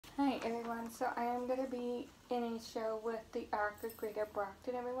Hi everyone, so I am going to be in a show with the Arc of Greater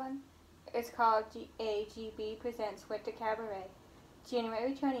Brockton, everyone. It's called AGB Presents Winter Cabaret.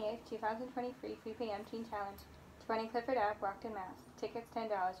 January 28th, 2023, 3 p.m. Teen Challenge. 20 Clifford Ave, Brockton, Mass. Tickets $10.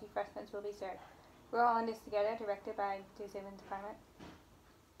 Refreshments will be served. We're all in this together, directed by the Zimmerman Department.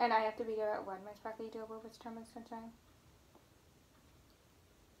 And I have to be there at 1, my sparkly dobo with Storm and Sunshine.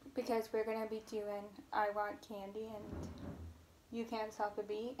 Because we're going to be doing I Want Candy and You Can't Stop the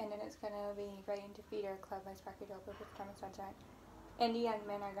Beat, and then it's going to be right into Feeder Club by Sparkly Dope with Storm and Sunshine. And the young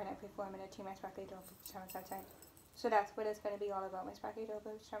men are going to perform in a team by Sparkly Dope with Storm and Sunshine. So that's what it's going to be all about, my Sparkly Dope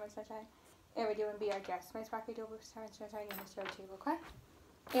with Storm and Sunshine. And we're doing Be Our Guest, my Sparkly Dope with Storm and Sunshine in the show too, okay?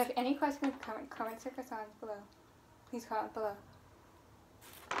 If you have any questions, comment circles on below. Please comment below.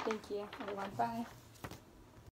 Thank you, everyone. Bye.